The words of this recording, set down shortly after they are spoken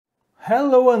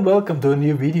Hello and welcome to a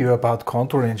new video about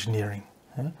control engineering.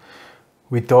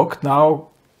 We talked now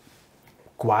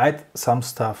quite some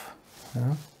stuff.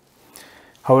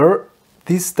 However,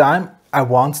 this time I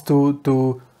want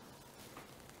to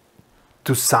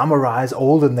summarize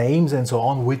all the names and so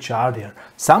on which are there.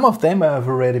 Some of them I have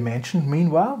already mentioned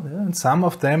meanwhile, and some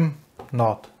of them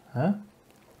not.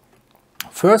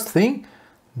 First thing,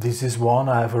 this is one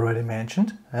I have already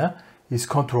mentioned, is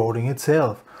controlling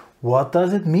itself. What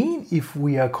does it mean if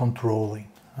we are controlling?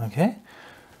 Okay,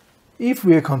 if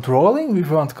we are controlling,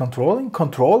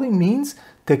 controlling means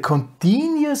the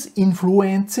continuous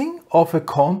influencing of a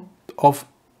controlled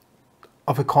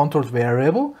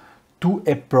variable to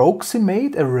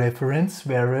approximate a reference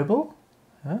variable.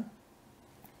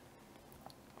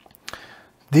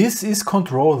 This is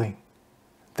controlling,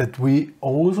 that we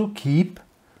also keep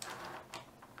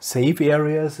safe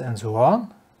areas and so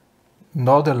on,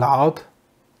 not allowed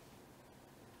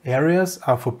areas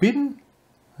are forbidden,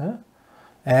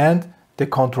 and the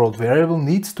controlled variable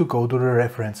needs to go to the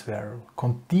reference variable.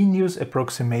 Continuous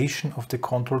approximation of the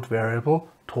controlled variable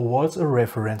towards a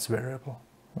reference variable.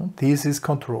 This is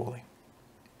controlling.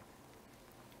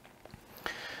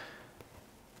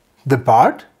 The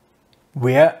part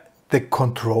where the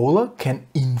controller can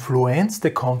influence the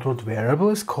controlled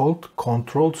variable is called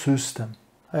control system.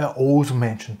 I also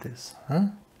mentioned this.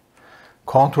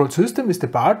 Control system is the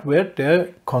part where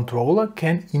the controller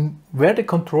where the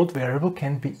controlled variable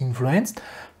can be influenced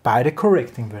by the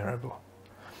correcting variable.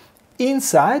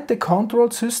 Inside the control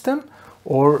system,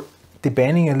 or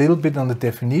depending a little bit on the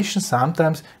definition,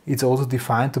 sometimes it's also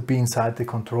defined to be inside the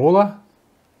controller.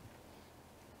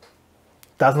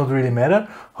 Does not really matter.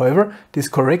 However, this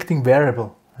correcting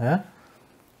variable,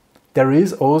 there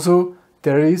is also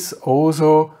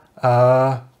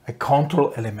a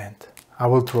control element. I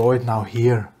will draw it now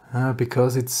here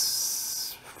because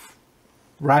it's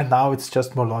right now it's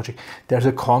just more logic. There's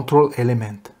a control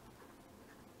element.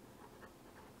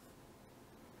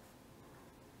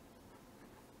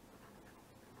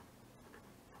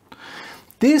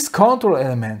 This control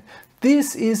element,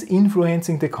 this is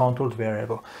influencing the controlled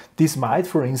variable. This might,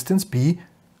 for instance, be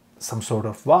some sort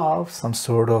of valve, some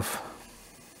sort of,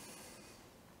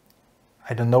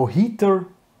 I don't know, heater,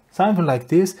 something like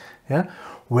this,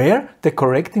 where the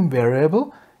correcting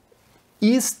variable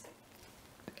is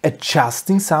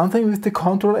adjusting something with the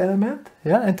control element,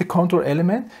 and the control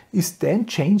element is then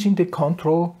changing the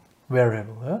control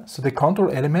variable. So the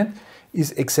control element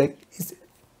is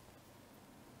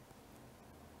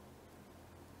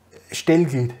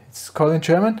Stellglied, it's called in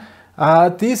German.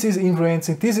 This is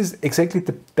influencing, this is exactly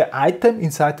the item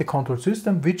inside the control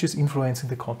system which is influencing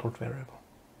the controlled variable.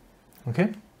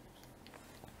 Okay?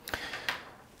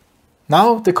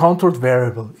 Now the controlled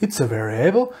variable, it's a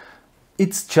variable,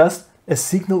 it's just a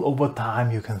signal over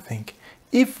time, you can think.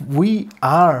 If we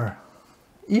are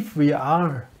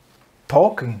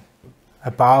talking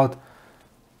about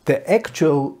the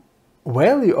actual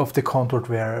value of the controlled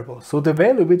variable, so the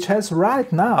value which has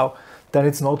right now, then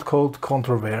it's not called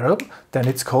control variable, then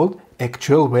it's called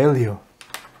actual value.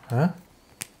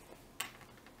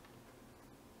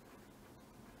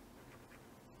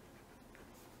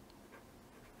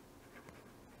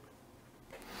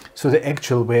 So the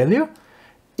actual value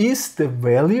is the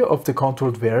value of the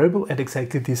controlled variable at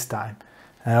exactly this time.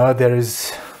 Now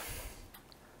it's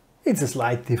a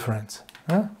slight difference,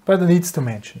 but it needs to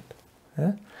mention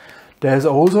it. There's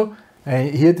also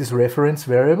here this reference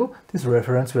variable. This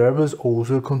reference variable is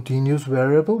also a continuous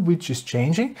variable which is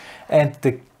changing, and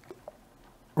the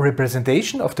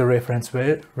representation of the reference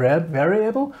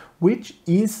variable, which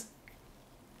is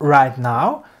right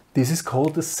now, this is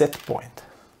called the setpoint.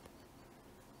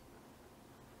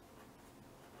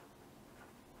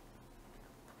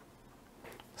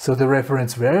 So the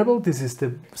reference variable, this is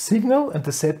the signal, and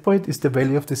the setpoint is the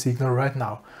value of the signal right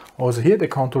now. Also here the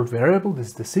controlled variable, this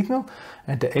is the signal,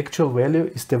 and the actual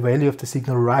value is the value of the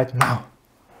signal right now.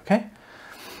 Okay?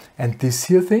 And this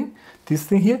thing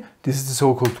here, this is the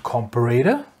so-called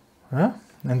comparator.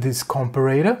 And this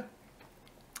comparator,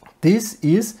 this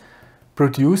is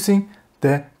producing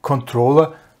the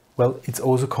controller, well, it's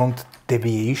also called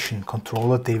deviation,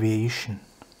 controller deviation.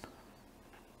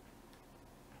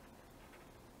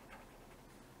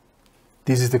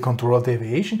 This is the control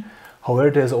deviation. However,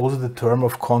 there's also the term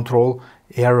of control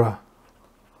error.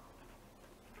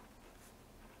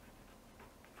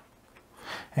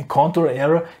 And control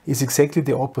error is exactly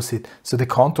the opposite. So the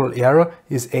control error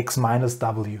is x minus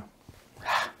w.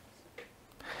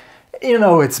 You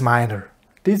know, it's minor.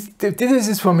 This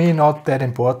is for me not that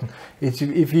important.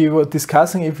 If you were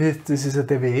discussing if this is a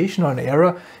deviation or an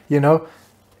error, you know,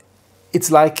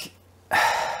 it's like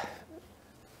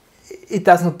it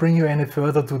does not bring you any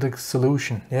further to the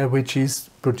solution, yeah, which is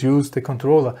produce the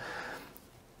controller.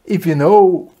 If you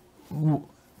know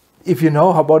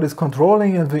how what is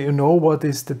controlling and you know what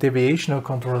is the deviation or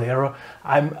control error,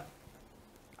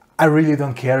 I really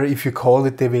don't care if you call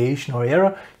it deviation or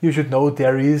error. You should know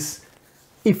there is,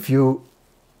 if you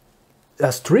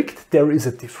are strict, there is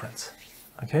a difference.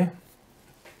 Okay.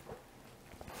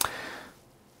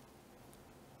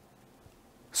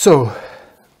 So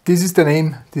this is the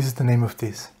name of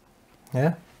this.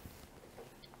 Yeah.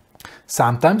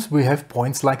 Sometimes we have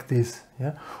points like this,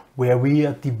 yeah, where we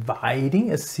are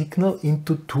dividing a signal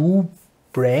into two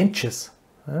branches,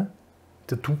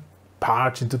 the two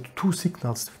parts, into two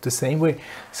signals the same way.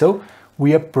 So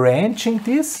we are branching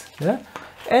this, yeah,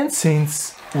 and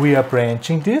since we are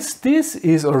branching this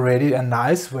is already a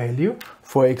nice value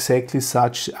for exactly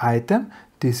such item.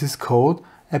 This is called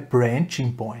a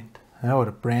branching point, yeah, or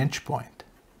a branch point.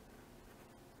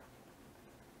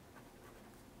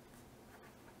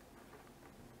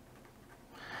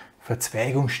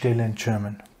 Verzweigungsstelle in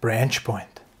German, branch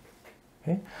point.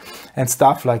 Okay? And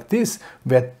stuff like this,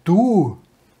 where two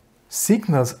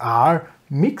signals are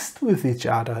mixed with each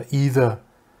other, either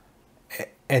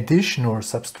addition or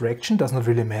subtraction, does not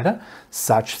really matter.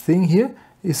 Such thing here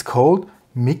is called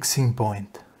mixing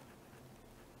point.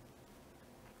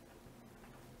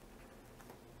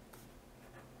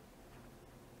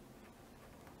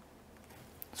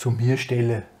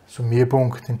 Summierstelle,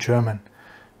 Summierpunkt in German.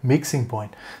 Mixing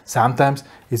point. Sometimes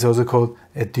it's also called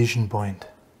addition point.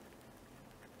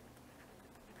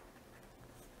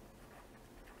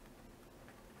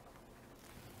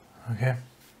 Okay.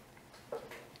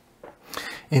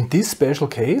 In this special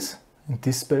case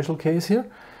here,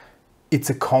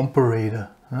 it's a comparator,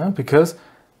 because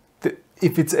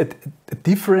if it's a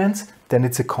difference, then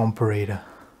it's a comparator.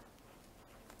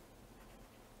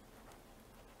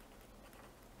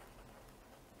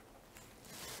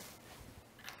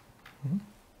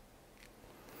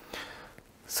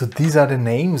 So these are the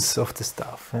names of the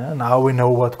stuff. Yeah? Now we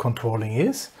know what controlling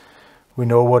is. We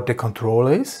know what the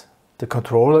controller is. The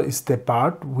controller is the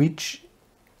part which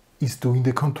is doing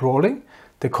the controlling.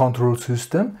 The control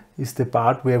system is the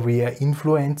part where we are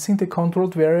influencing the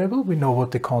controlled variable. We know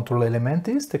what the control element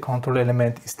is. The control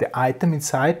element is the item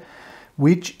inside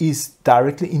which is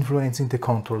directly influencing the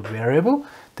controlled variable.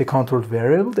 The controlled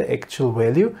variable, the actual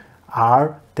value,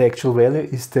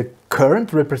 is the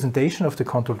current representation of the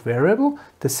controlled variable.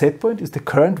 The set point is the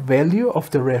current value of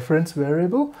the reference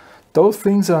variable. Those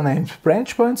things are named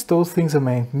branch points. Those things are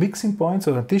named mixing points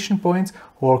or addition points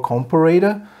or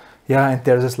comparator. Yeah, and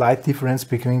there's a slight difference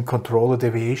between controller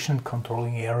deviation and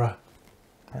controlling error.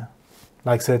 Yeah.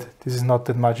 Like I said, this is not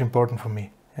that much important for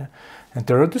me. Yeah. And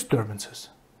there are disturbances.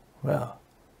 Well,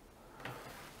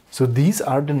 so these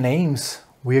are the names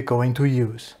we are going to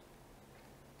use.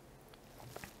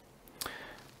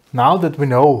 Now that we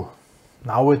know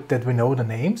the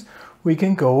names, we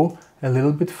can go a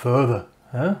little bit further,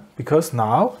 because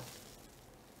now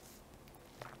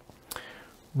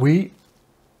we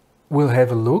will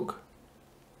have a look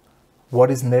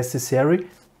what is necessary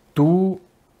to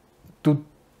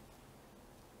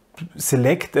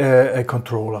select a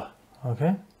controller.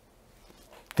 Okay,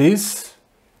 this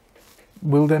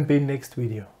will then be next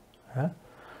video.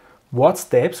 What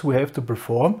steps we have to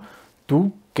perform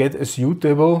to get a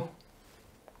suitable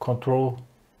control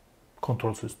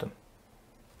system.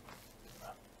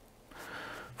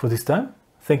 For this time,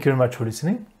 thank you very much for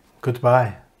listening.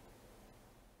 Goodbye.